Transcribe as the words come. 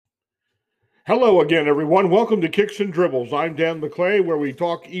Hello again, everyone. Welcome to Kicks and Dribbles. I'm Dan McClay, where we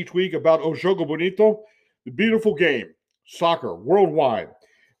talk each week about O Jogo Bonito, the beautiful game, soccer, worldwide.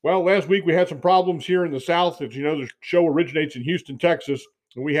 Well, last week we had some problems here in the South. As you know, the show originates in Houston, Texas,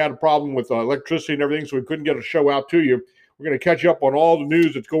 and we had a problem with electricity and everything, so we couldn't get a show out to you. We're going to catch you up on all the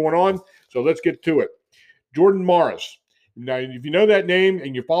news that's going on, so let's get to it. Jordan Morris. Now, if you know that name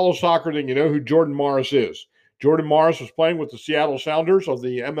and you follow soccer, then you know who Jordan Morris is. Jordan Morris was playing with the Seattle Sounders of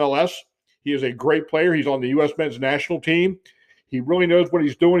the MLS. He is a great player. He's on the U.S. men's national team. He really knows what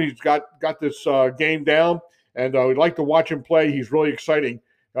he's doing. He's got this game down, and we'd like to watch him play. He's really exciting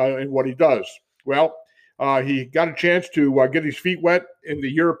in what he does. Well, he got a chance to get his feet wet in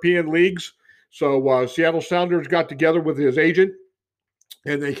the European leagues. So Seattle Sounders got together with his agent,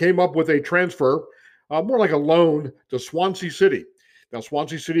 and they came up with a transfer, more like a loan, to Swansea City. Now,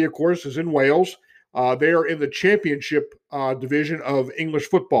 Swansea City, of course, is in Wales. They are in the championship division of English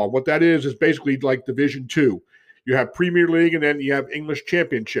football. What that is basically like Division Two. You have Premier League and then you have English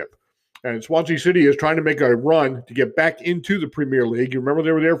Championship. And Swansea City is trying to make a run to get back into the Premier League. You remember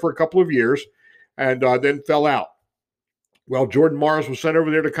they were there for a couple of years and then fell out. Well, Jordan Morris was sent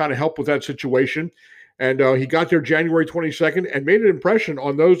over there to kind of help with that situation. And he got there January 22nd and made an impression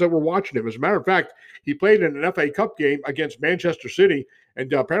on those that were watching him. As a matter of fact, he played in an FA Cup game against Manchester City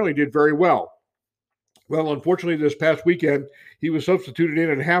and apparently did very well. Well, unfortunately, this past weekend, he was substituted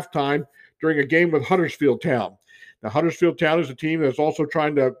in at halftime during a game with Huddersfield Town. Now, Huddersfield Town is a team that's also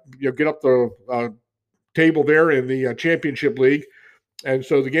trying to get up the table there in the Championship League. And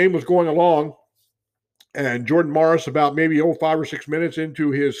so the game was going along, and Jordan Morris, about maybe 5 or 6 minutes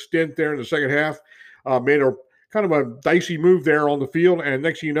into his stint there in the second half, made a kind of a dicey move there on the field, and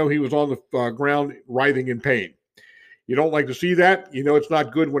next thing you know, he was on the ground writhing in pain. You don't like to see that. You know it's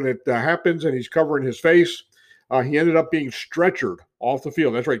not good when it happens, and he's covering his face. He ended up being stretchered off the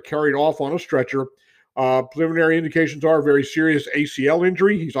field. That's right, carried off on a stretcher. Preliminary indications are a very serious ACL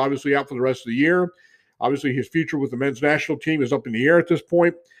injury. He's obviously out for the rest of the year. Obviously, his future with the men's national team is up in the air at this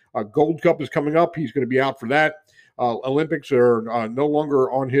point. Gold Cup is coming up. He's going to be out for that. Olympics are no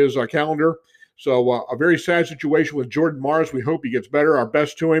longer on his calendar. So a very sad situation with Jordan Morris. We hope he gets better. Our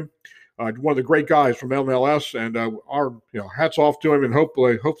best to him. One of the great guys from MLS, and our hats off to him, and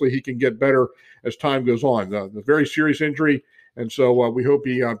hopefully he can get better as time goes on. The very serious injury, and so we hope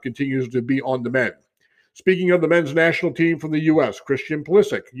he continues to be on the mend. Speaking of the men's national team from the U.S., Christian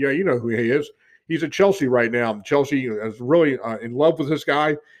Pulisic. Yeah, you know who he is. He's at Chelsea right now. Chelsea is really in love with this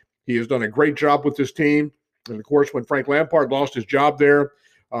guy. He has done a great job with this team. And, of course, when Frank Lampard lost his job there,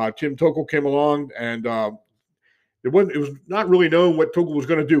 Tim Tuchel came along, and it was not really known what Tuchel was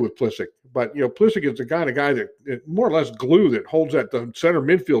going to do with Pulisic. But, Pulisic is the kind of guy that more or less glue that holds that the center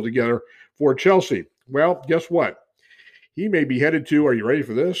midfield together for Chelsea. Well, guess what? He may be headed to, are you ready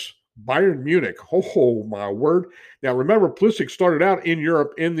for this? Bayern Munich. Oh, my word. Now, remember, Pulisic started out in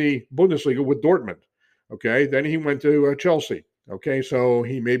Europe in the Bundesliga with Dortmund. Okay, then he went to Chelsea. Okay, so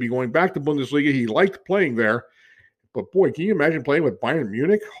he may be going back to Bundesliga. He liked playing there. But boy, can you imagine playing with Bayern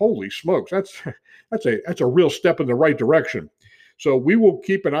Munich? Holy smokes, that's a real step in the right direction. So we will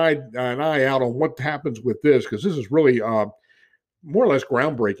keep an eye out on what happens with this, because this is really more or less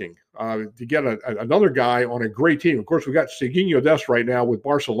groundbreaking to get another guy on a great team. Of course, we've got Sergiño Dest right now with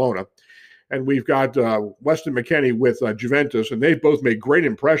Barcelona, and we've got Weston McKennie with Juventus, and they've both made great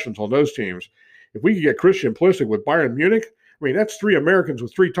impressions on those teams. If we could get Christian Pulisic with Bayern Munich, I mean, that's three Americans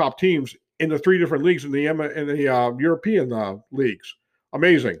with three top teams in the three different leagues in the European leagues.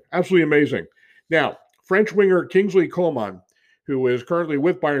 Amazing. Absolutely amazing. Now, French winger Kingsley Coman, who is currently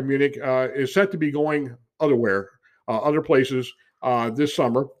with Bayern Munich, is set to be going other places this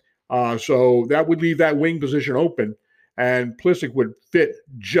summer. So that would leave that wing position open, and Pulisic would fit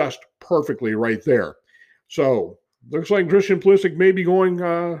just perfectly right there. So looks like Christian Pulisic may be going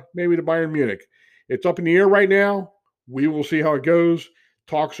maybe to Bayern Munich. It's up in the air right now. We will see how it goes.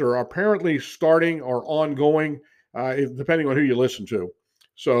 Talks are apparently starting or ongoing, depending on who you listen to.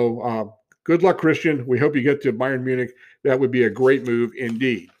 So good luck, Christian. We hope you get to Bayern Munich. That would be a great move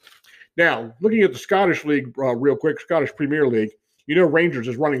indeed. Now, looking at the Scottish League real quick, Scottish Premier League, Rangers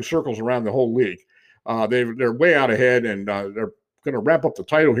is running circles around the whole league. They're way out ahead, and they're going to wrap up the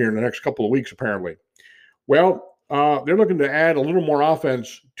title here in the next couple of weeks, apparently. Well, they're looking to add a little more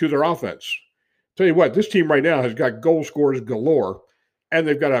offense to their offense. Tell you what, this team right now has got goal scorers galore, and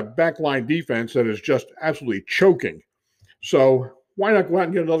they've got a backline defense that is just absolutely choking. So why not go out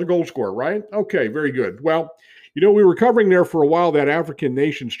and get another goal scorer, right? Okay, very good. Well, we were covering there for a while that African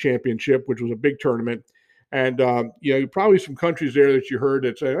Nations Championship, which was a big tournament. And, probably some countries there that you heard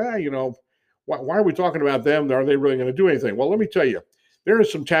that say, why are we talking about them? Are they really going to do anything? Well, let me tell you, there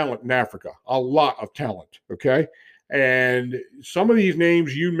is some talent in Africa, a lot of talent, okay? And some of these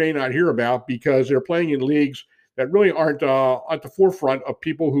names you may not hear about because they're playing in leagues that really aren't at the forefront of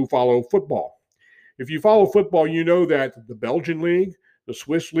people who follow football. If you follow football, you know that the Belgian league, the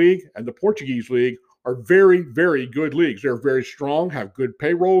Swiss league, and the Portuguese league are very, very good leagues. They're very strong, have good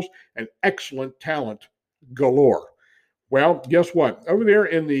payrolls, and excellent talent galore. Well, guess what? Over there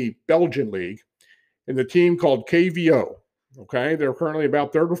in the Belgian league, in the team called KVO, okay, they're currently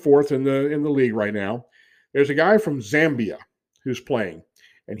about third or fourth in the league right now. There's a guy from Zambia who's playing,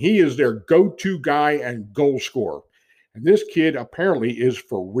 and he is their go-to guy and goal scorer. And this kid apparently is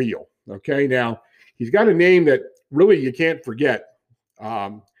for real. Okay, now he's got a name that really you can't forget.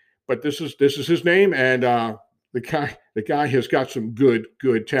 But this is his name, and the guy has got some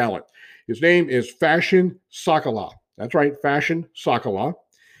good talent. His name is Fashion Sakala. That's right, Fashion Sakala.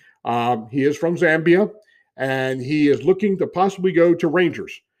 He is from Zambia, and he is looking to possibly go to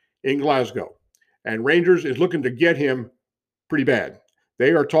Rangers in Glasgow. And Rangers is looking to get him pretty bad.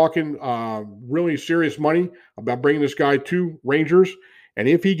 They are talking really serious money about bringing this guy to Rangers. And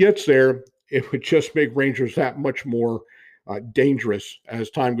if he gets there, it would just make Rangers that much more dangerous as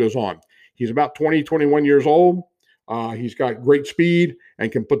time goes on. He's about 20, 21 years old. He's got great speed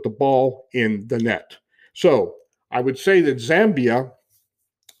and can put the ball in the net. So I would say that Zambia,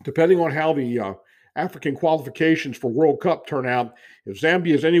 depending on how the African qualifications for World Cup turn out, if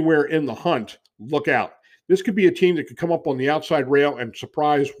Zambia is anywhere in the hunt, look out. This could be a team that could come up on the outside rail and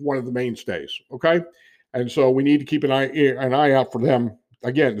surprise one of the mainstays, okay? And so we need to keep an eye out for them.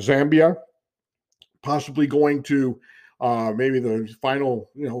 Again, Zambia, possibly going to maybe the finals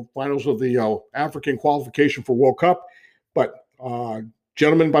of the African qualification for World Cup. But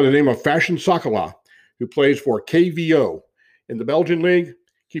gentleman by the name of Fashion Sakala, who plays for KVO in the Belgian league,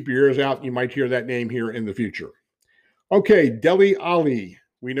 keep your ears out. You might hear that name here in the future. Okay, Dele Alli.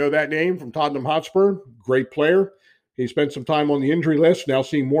 We know that name from Tottenham Hotspur. Great player. He spent some time on the injury list, now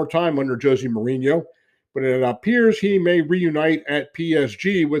seeing more time under Jose Mourinho. But it appears he may reunite at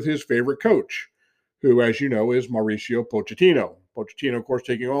PSG with his favorite coach, who, as you know, is Mauricio Pochettino. Pochettino, of course,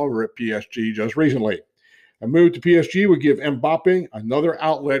 taking over at PSG just recently. A move to PSG would give Mbappe another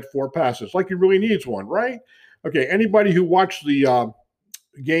outlet for passes, like he really needs one, right? Okay, anybody who watched the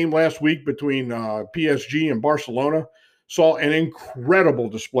game last week between PSG and Barcelona saw an incredible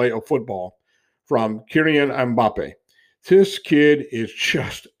display of football from Kylian Mbappe. This kid is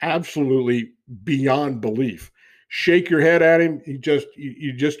just absolutely beyond belief. Shake your head at him. You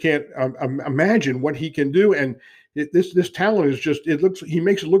just can't imagine what he can do. And this talent is just, he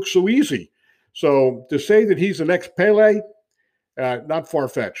makes it look so easy. So to say that he's the next Pele, not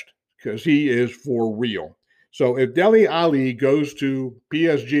far-fetched, because he is for real. So if Dele Alli goes to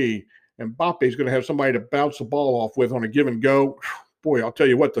PSG, Mbappe is going to have somebody to bounce the ball off with on a give and go. Boy, I'll tell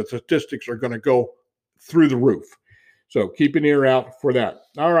you what, the statistics are going to go through the roof. So keep an ear out for that.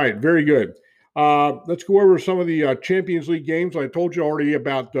 All right, very good. Let's go over some of the Champions League games. I told you already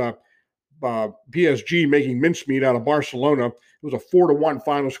about PSG making mincemeat out of Barcelona. It was a 4-1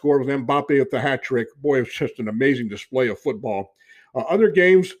 final score with Mbappe with the hat trick. Boy, it was just an amazing display of football. Other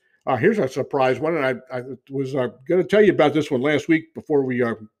games, here's a surprise one, and I was going to tell you about this one last week before we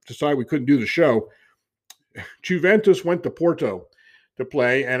decided we couldn't do the show. Juventus went to Porto to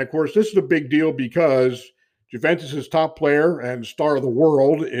play, and of course, this is a big deal because Juventus's top player and star of the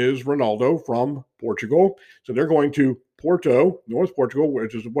world is Ronaldo from Portugal. So they're going to Porto, North Portugal,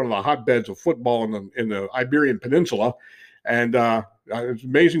 which is one of the hotbeds of football in the Iberian Peninsula. And it's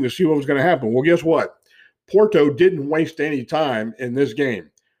amazing to see what was going to happen. Well, guess what? Porto didn't waste any time in this game.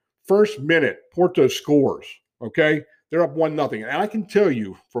 First minute, Porto scores, okay? They're up 1-0. And I can tell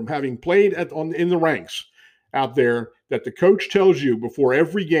you from having played in the ranks out there that the coach tells you before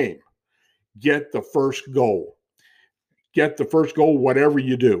every game, get the first goal. Get the first goal, whatever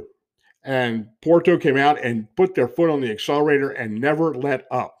you do. And Porto came out and put their foot on the accelerator and never let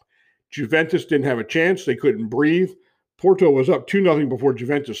up. Juventus didn't have a chance. They couldn't breathe. Porto was up 2-0 before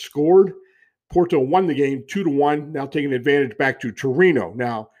Juventus scored. Porto won the game 2-1, now taking advantage back to Torino.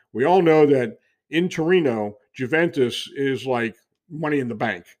 Now, we all know that in Torino, Juventus is like money in the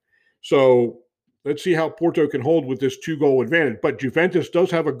bank. So let's see how Porto can hold with this 2-goal advantage. But Juventus does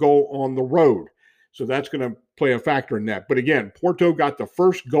have a goal on the road. So that's going to play a factor in that. But again, Porto got the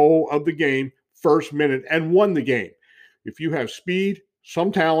first goal of the game, first minute, and won the game. If you have speed,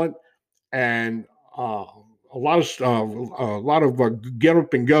 some talent, and a lot of get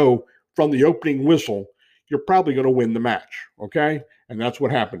up and go from the opening whistle, you're probably going to win the match, okay? And that's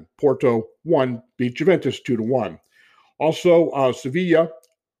what happened. Porto won, beat Juventus 2-1. Also, Sevilla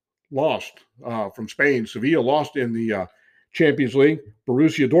lost from Spain. Sevilla lost in the Champions League,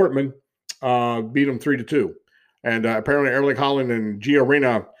 Borussia Dortmund beat them 3-2. And apparently Erling Haaland and Gio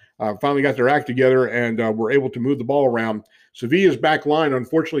Reyna finally got their act together and were able to move the ball around. Sevilla's back line,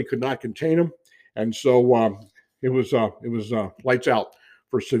 unfortunately, could not contain them. And so it was lights out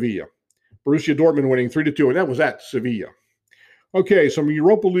for Sevilla. Borussia Dortmund winning 3-2, and that was at Sevilla. Okay, some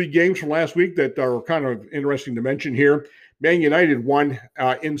Europa League games from last week that are kind of interesting to mention here. Man United won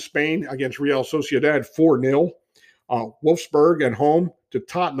in Spain against Real Sociedad 4-0. Wolfsburg at home to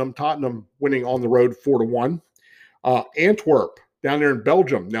Tottenham. Tottenham winning on the road 4-1. Antwerp down there in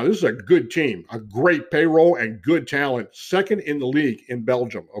Belgium. Now, this is a good team, a great payroll and good talent. Second in the league in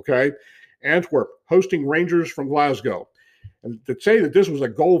Belgium, okay? Antwerp hosting Rangers from Glasgow. And to say that this was a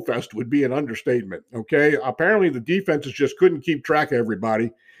goal fest would be an understatement, okay? Apparently the defenses just couldn't keep track of everybody,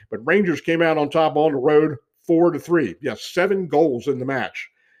 but Rangers came out on top on the road 4-3. Yes, 7 goals in the match.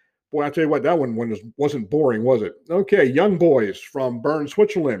 Boy, I tell you what, that one wasn't boring, was it? Okay, Young Boys from Bern,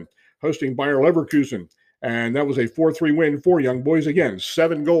 Switzerland, hosting Bayer Leverkusen, and that was a 4-3 win for Young Boys. Again,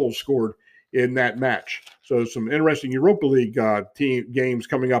 7 goals scored in that match. So some interesting Europa League team games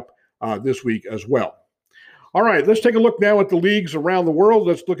coming up this week as well. All right, let's take a look now at the leagues around the world.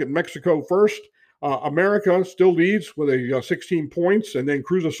 Let's look at Mexico first. America still leads with 16 points, and then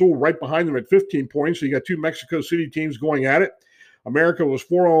Cruz Azul right behind them at 15 points. So you got 2 Mexico City teams going at it. America was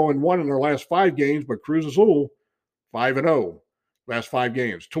 4-0-1 in their last 5 games, but Cruz Azul 5-0 last 5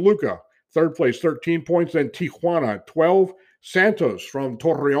 games. Toluca, third place, 13 points. Then Tijuana, 12. Santos from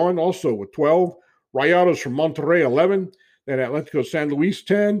Torreon also with 12. Rayados from Monterrey, 11. Then Atlético San Luis,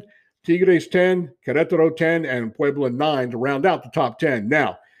 10. Tigres 10, Querétaro 10, and Puebla 9 to round out the top 10.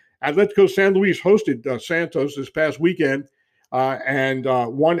 Now, Atlético San Luis hosted Santos this past weekend and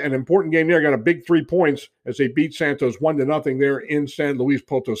won an important game there. Got a big 3 points as they beat Santos 1-0 there in San Luis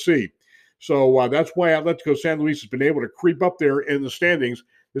Potosí. So that's why Atlético San Luis has been able to creep up there in the standings.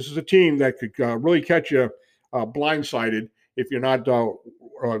 This is a team that could really catch you blindsided if you're not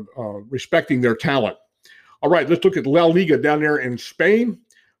respecting their talent. All right, let's look at La Liga down there in Spain.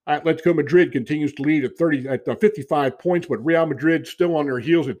 Atletico Madrid continues to lead at 55 points, but Real Madrid still on their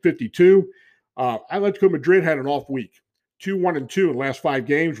heels at 52. Atletico Madrid had an off week, 2-1-2 in the last 5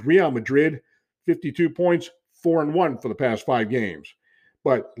 games. Real Madrid, 52 points, 4-1 for the past 5 games.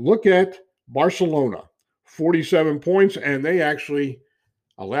 But look at Barcelona, 47 points, and they actually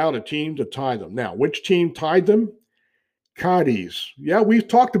allowed a team to tie them. Now, which team tied them? Cadiz. Yeah, we've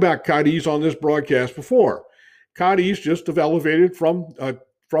talked about Cadiz on this broadcast before. Cadiz just have elevated from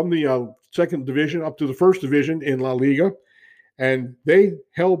the second division up to the first division in La Liga, and they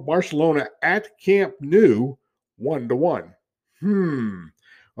held Barcelona at Camp Nou 1-1.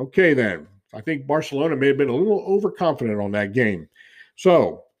 Okay, then. I think Barcelona may have been a little overconfident on that game.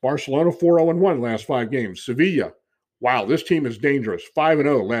 So, Barcelona 4-0-1 last 5 games. Sevilla, wow, this team is dangerous.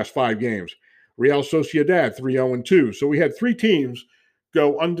 5-0 last 5 games. Real Sociedad 3-0-2. So we had 3 teams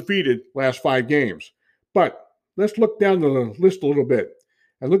go undefeated last 5 games. But let's look down the list a little bit.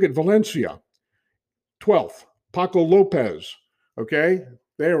 And look at Valencia, 12th. Paco Lopez, okay?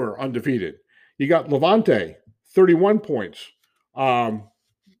 They were undefeated. You got Levante, 31 points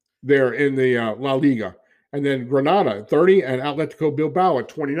there in the La Liga. And then Granada at 30 and Atletico Bilbao at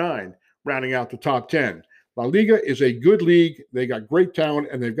 29, rounding out the top 10. La Liga is a good league. They got great talent,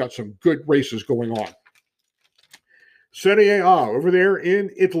 and they've got some good races going on. Serie A over there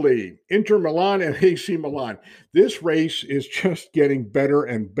in Italy, Inter Milan and AC Milan. This race is just getting better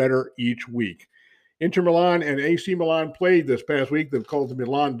and better each week. Inter Milan and AC Milan played this past week. They've called the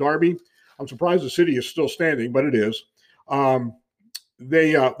Milan Derby. I'm surprised the city is still standing, but it is.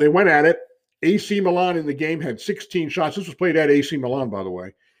 They went at it. AC Milan in the game had 16 shots. This was played at AC Milan, by the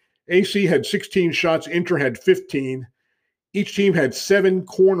way. AC had 16 shots. Inter had 15. Each team had 7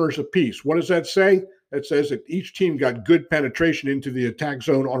 corners apiece. What does that say? That says that each team got good penetration into the attack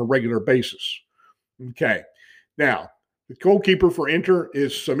zone on a regular basis. Okay. Now, the goalkeeper for Inter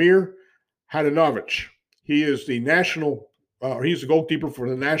is Samir Hadanovic. He is the he's the goalkeeper for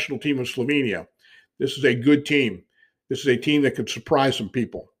the national team of Slovenia. This is a good team. This is a team that could surprise some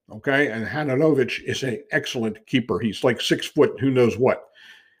people. Okay. And Hadanovic is an excellent keeper. He's like 6 foot, who knows what,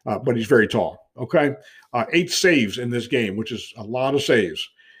 but he's very tall. Okay. 8 saves in this game, which is a lot of saves.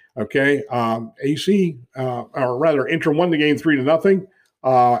 Okay, or rather, Inter won the game 3-0.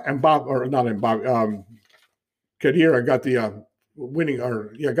 And Khedira got the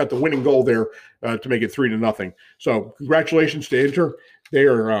winning goal there to make it 3-0. So congratulations to Inter. They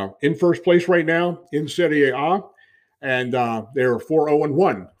are in first place right now in Serie A, and they're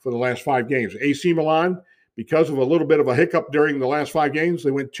 4-0-1 for the last 5 games. AC Milan, because of a little bit of a hiccup during the last 5 games,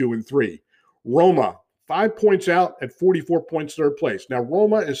 they went 2-3. Roma 5 points out at 44 points, third place. Now,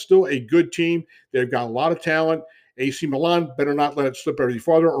 Roma is still a good team. They've got a lot of talent. AC Milan better not let it slip any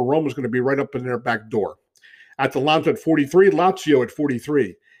farther, or Roma's going to be right up in their back door. Atalanta at 43, Lazio at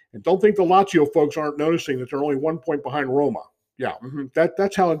 43. And don't think the Lazio folks aren't noticing that they're only 1 point behind Roma. Yeah,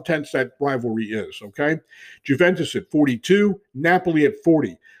 that's how intense that rivalry is, okay? Juventus at 42, Napoli at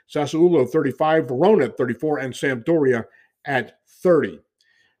 40, Sassuolo 35, Verona at 34, and Sampdoria at 30.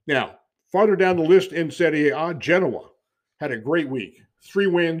 Now, farther down the list in Serie A, Genoa had a great week. 3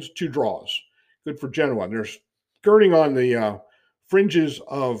 wins, 2 draws. Good for Genoa. They're skirting on the fringes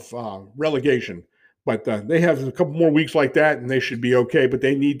of relegation, but they have a couple more weeks like that, and they should be okay, but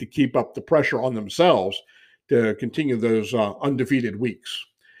they need to keep up the pressure on themselves to continue those undefeated weeks.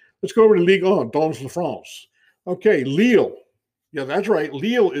 Let's go over to Ligue 1, Dans la France. Okay, Lille. Yeah, that's right.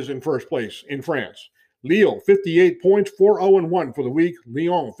 Lille is in first place in France. Lille, 58 points, 4-0-1 for the week.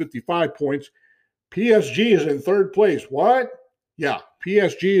 Lyon, 55 points. PSG is in third place. What? Yeah,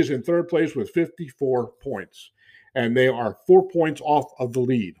 PSG is in third place with 54 points. And they are 4 points off of the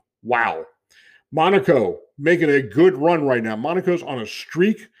lead. Wow. Monaco making a good run right now. Monaco's on a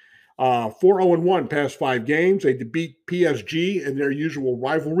streak. 4-0-1 past 5 games. They beat PSG in their usual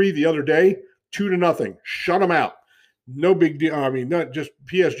rivalry the other day, 2-0. Shut them out. No big deal. I mean, not just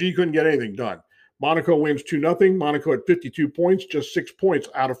PSG couldn't get anything done. Monaco wins 2-0. Monaco at 52 points, just 6 points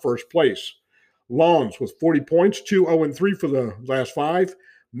out of first place. Lens with 40 points, 2-0-3 for the last 5.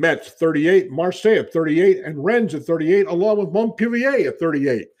 Metz 38, Marseille at 38, and Rennes at 38, along with Montpellier at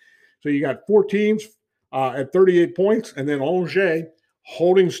 38. So you got 4 teams at 38 points, and then Angers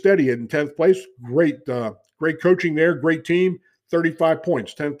holding steady in 10th place. Great coaching there. Great team. 35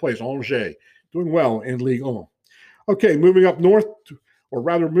 points, 10th place. Angers doing well in Ligue 1. Okay, moving up north, or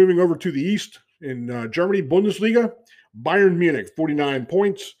rather moving over to the east in Germany, Bundesliga. Bayern Munich, 49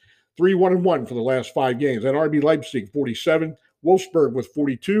 points, 3-1-1 for the last 5 games. And RB Leipzig, 47. Wolfsburg with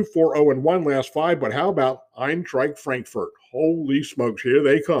 42, 4-0-1 last 5. But how about Eintracht Frankfurt? Holy smokes, here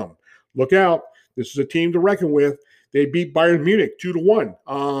they come. Look out. This is a team to reckon with. They beat Bayern Munich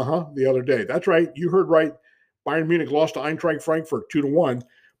 2-1 the other day. That's right. You heard right. Bayern Munich lost to Eintracht Frankfurt 2-1.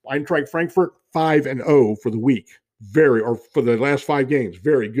 Eintracht Frankfurt 5-0 for the week. For the last 5 games.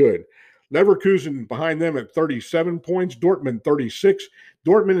 Very good. Leverkusen behind them at 37 points. Dortmund 36.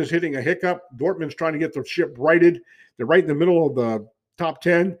 Dortmund is hitting a hiccup. Dortmund's trying to get their ship righted. They're right in the middle of the top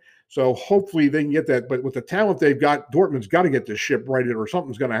 10. So hopefully they can get that. But with the talent they've got, Dortmund's got to get this ship righted or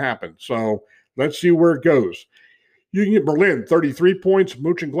something's going to happen. So let's see where it goes. Union Berlin, 33 points.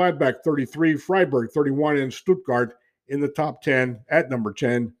 Mönchengladbach, 33. Freiburg, 31. And Stuttgart in the top 10 at number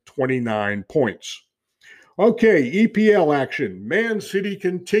 10, 29 points. Okay, EPL action. Man City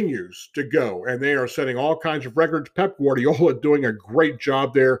continues to go, and they are setting all kinds of records. Pep Guardiola doing a great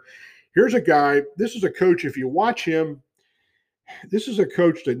job there. Here's a guy, this is a coach, if you watch him, this is a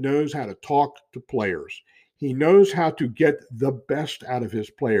coach that knows how to talk to players. He knows how to get the best out of his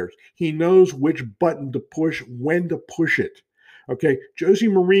players. He knows which button to push, when to push it. Okay, Jose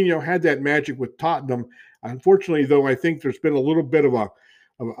Mourinho had that magic with Tottenham. Unfortunately, though, I think there's been a little bit of a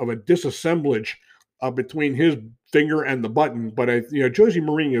disassemblage between his finger and the button. But Jose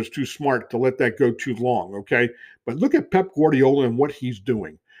Mourinho is too smart to let that go too long. Okay, but look at Pep Guardiola and what he's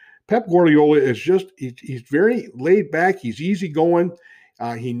doing. Pep Guardiola is he's very laid back. He's easygoing.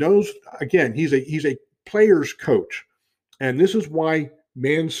 He knows, again, he's a player's coach. And this is why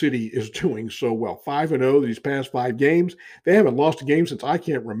Man City is doing so well. 5-0 these past 5 games. They haven't lost a game since I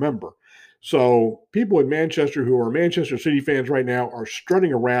can't remember. So people in Manchester who are Manchester City fans right now are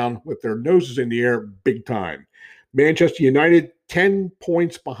strutting around with their noses in the air big time. Manchester United, 10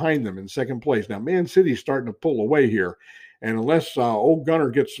 points behind them in second place. Now, Man City's starting to pull away here. And unless old Gunner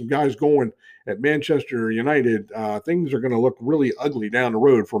gets some guys going at Manchester United, things are going to look really ugly down the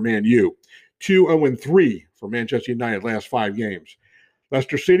road for Man U. 2-0-3 for Manchester United last 5 games.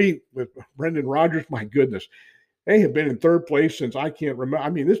 Leicester City with Brendan Rodgers, my goodness. They have been in third place since I can't remember.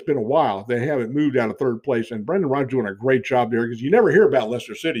 I mean, it's been a while. They haven't moved out of third place. And Brendan Rodgers doing a great job there because you never hear about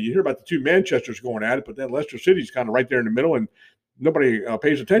Leicester City. You hear about the 2 Manchesters going at it, but then Leicester City's kind of right there in the middle and nobody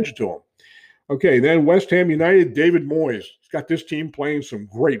pays attention to them. Okay, then West Ham United, David Moyes. He's got this team playing some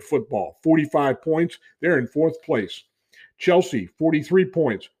great football. 45 points. They're in 4th place. Chelsea, 43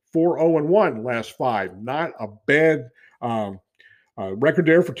 points. 4-0-1 last 5. Not a bad record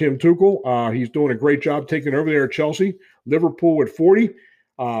there for Tim Tuchel. He's doing a great job taking over there at Chelsea. Liverpool at 40.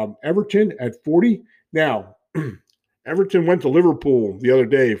 Everton at 40. Now, Everton went to Liverpool the other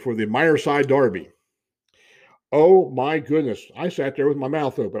day for the Merseyside Derby. Oh, my goodness. I sat there with my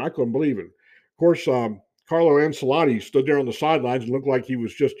mouth open. I couldn't believe it. Of course, Carlo Ancelotti stood there on the sidelines and looked like he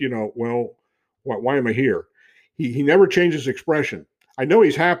was just, Why am I here? He never changes expression. I know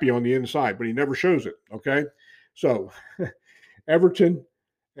he's happy on the inside, but he never shows it. Okay, so Everton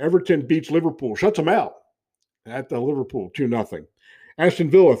beats Liverpool, shuts them out at the Liverpool 2-0.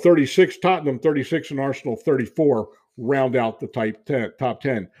 Aston Villa 36, Tottenham 36, and Arsenal 34 round out the top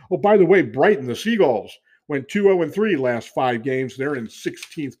 10. Oh, by the way, Brighton, the Seagulls, went 2-0-3 last 5 games. They're in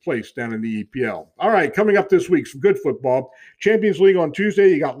 16th place down in the EPL. All right, coming up this week, some good football. Champions League on Tuesday,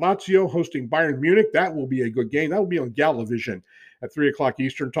 you got Lazio hosting Bayern Munich. That will be a good game. That will be on Galavision at 3 o'clock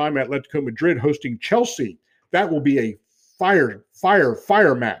Eastern time. Atletico Madrid hosting Chelsea. That will be a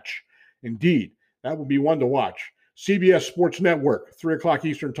fire match. Indeed, that will be one to watch. CBS Sports Network, 3 o'clock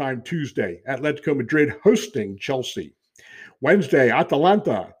Eastern time Tuesday. Atletico Madrid hosting Chelsea. Wednesday,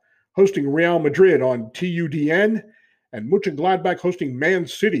 Atalanta hosting Real Madrid on TUDN, and Mönchengladbach hosting Man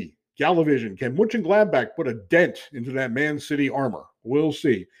City. Galavision. Can Mönchengladbach put a dent into that Man City armor? We'll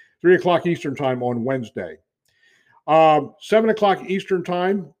see. 3 o'clock Eastern time on Wednesday. 7 o'clock Eastern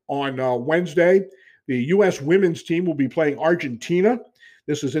time on Wednesday, the U.S. women's team will be playing Argentina.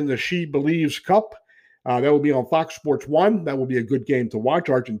 This is in the She Believes Cup. That will be on Fox Sports 1. That will be a good game to watch.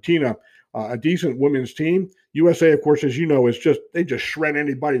 Argentina, a decent women's team. USA, of course, as you know, they just shred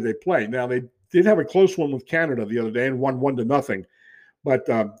anybody they play. Now, they did have a close one with Canada the other day and won 1-0. But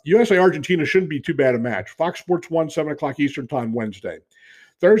USA-Argentina shouldn't be too bad a match. Fox Sports 1, 7 o'clock Eastern time Wednesday.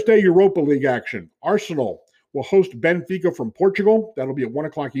 Thursday, Europa League action. Arsenal will host Benfica from Portugal. That'll be at 1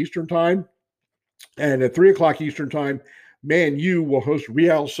 o'clock Eastern time. And at 3 o'clock Eastern time, Man U will host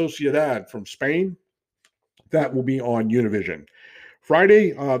Real Sociedad from Spain. That will be on Univision.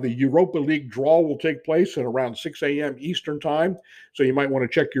 Friday, the Europa League draw will take place at around 6 a.m. Eastern time. So you might want to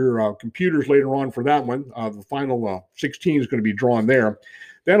check your computers later on for that one. The final 16 is going to be drawn there.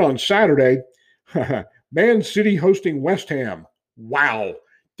 Then on Saturday, Man City hosting West Ham. Wow.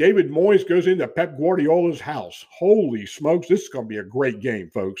 David Moyes goes into Pep Guardiola's house. Holy smokes, this is going to be a great game,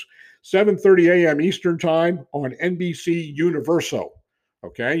 folks. 7:30 a.m. Eastern time on NBC Universo.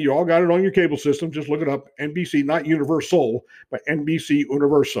 Okay, you all got it on your cable system. Just look it up. NBC, not Universal, but NBC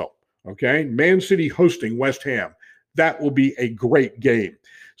Universo. Okay, Man City hosting West Ham. That will be a great game.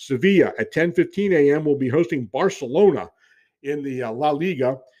 Sevilla at 10:15 a.m. will be hosting Barcelona in the La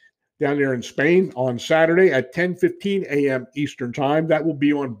Liga down there in Spain on Saturday at 10:15 a.m. Eastern time. That will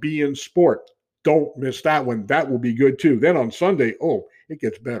be on beIN Sport. Don't miss that one. That will be good too. Then on Sunday, it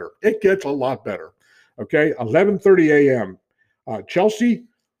gets better. It gets a lot better. Okay, 11:30 a.m. Chelsea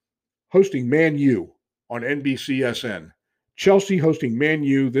hosting Man U on NBCSN. Chelsea hosting Man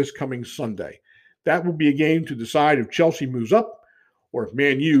U this coming Sunday. That will be a game to decide if Chelsea moves up or if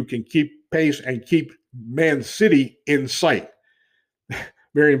Man U can keep pace and keep Man City in sight.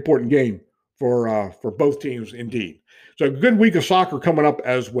 Very important game for both teams indeed. So a good week of soccer coming up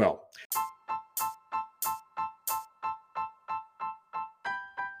as well.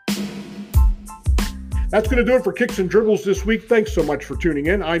 That's going to do it for Kicks and Dribbles this week. Thanks so much for tuning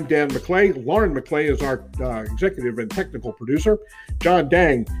in. I'm Dan McClay. Lauren McClay is our executive and technical producer. John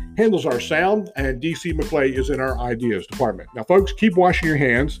Dang handles our sound, and DC McClay is in our ideas department. Now, folks, keep washing your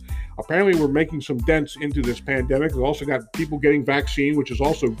hands. Apparently, we're making some dents into this pandemic. We've also got people getting vaccine, which is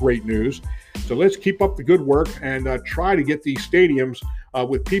also great news. So let's keep up the good work and try to get these stadiums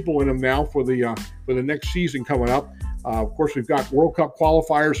with people in them now for the next season coming up. Of course, we've got World Cup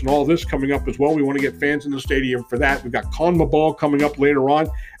qualifiers and all this coming up as well. We want to get fans in the stadium for that. We've got CONMEBOL coming up later on,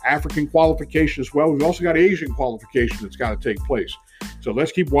 African qualification as well. We've also got Asian qualification that's got to take place. So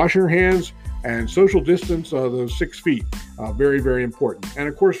let's keep washing our hands and social distance, those 6 feet. Very, very important. And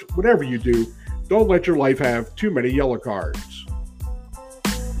of course, whatever you do, don't let your life have too many yellow cards.